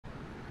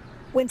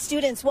When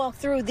students walk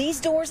through these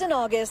doors in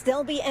August,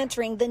 they'll be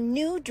entering the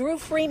new Drew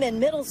Freeman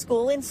Middle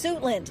School in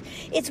Suitland.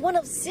 It's one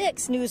of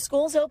 6 new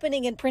schools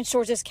opening in Prince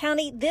George's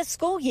County this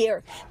school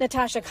year.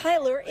 Natasha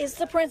Kyler is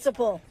the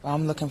principal.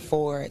 I'm looking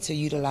forward to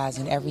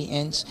utilizing every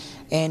inch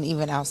and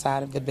even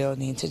outside of the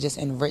building to just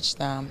enrich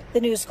them.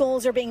 The new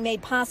schools are being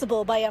made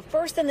possible by a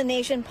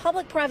first-in-the-nation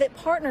public-private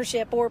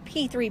partnership, or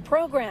P3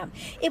 program.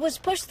 It was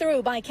pushed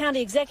through by County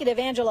Executive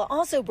Angela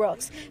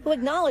Alsobrooks, who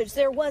acknowledged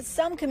there was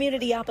some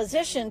community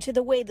opposition to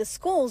the way the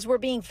schools were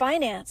being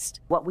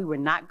financed. What we were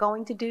not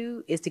going to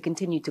do is to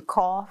continue to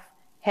cough,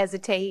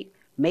 hesitate,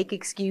 make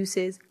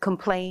excuses,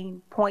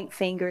 complain, point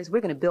fingers. We're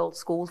going to build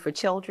schools for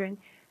children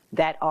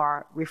that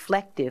are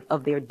reflective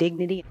of their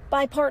dignity.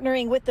 By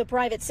partnering with the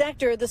private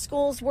sector, the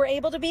schools were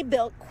able to be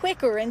built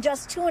quicker in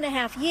just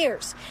 2.5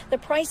 years. The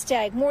price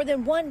tag more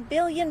than $1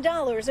 billion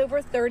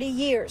over 30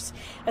 years.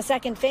 A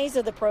second phase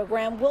of the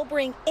program will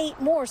bring 8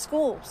 more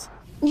schools.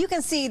 You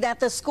can see that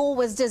the school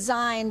was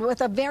designed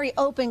with a very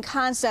open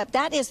concept.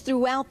 That is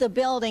throughout the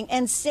building,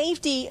 and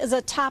safety is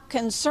a top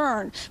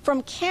concern,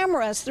 from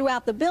cameras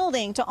throughout the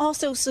building to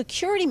also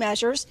security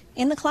measures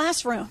in the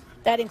classroom.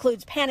 That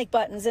includes panic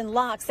buttons and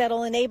locks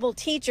that'll enable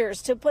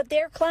teachers to put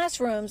their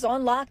classrooms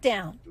on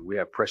lockdown. We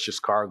have precious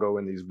cargo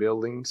in these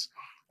buildings,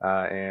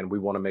 and we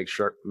want to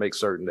make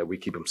certain that we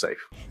keep them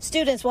safe.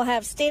 Students will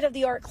have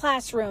state-of-the-art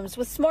classrooms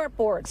with smart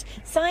boards,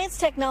 science,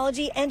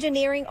 technology,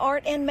 engineering,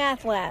 art, and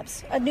math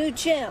labs, a new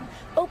gym,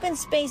 open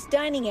space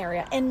dining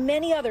area, and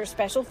many other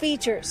special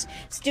features.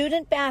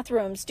 Student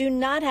bathrooms do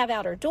not have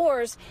outer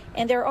doors,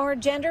 and there are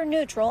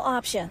gender-neutral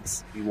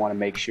options. We want to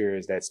make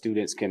sure that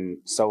students can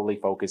solely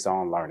focus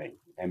on learning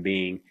and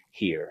being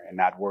here and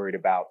not worried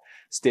about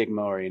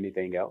stigma or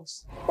anything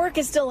else. Work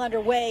is still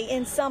underway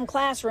in some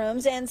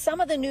classrooms, and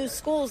some of the new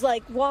schools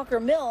like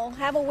Walker Mill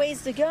have a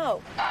ways to go.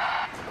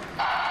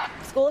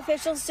 School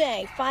officials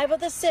say 5 of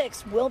the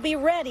 6 will be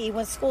ready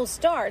when school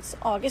starts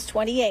August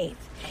 28th.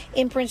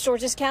 In Prince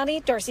George's County,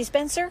 Darcy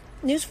Spencer,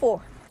 News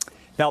 4.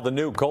 Now, the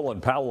new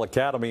Colin Powell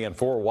Academy in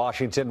 4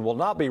 Washington will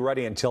not be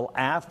ready until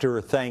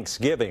after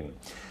Thanksgiving.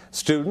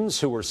 Students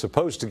who were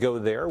supposed to go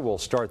there will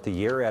start the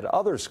year at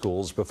other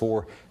schools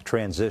before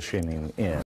transitioning in.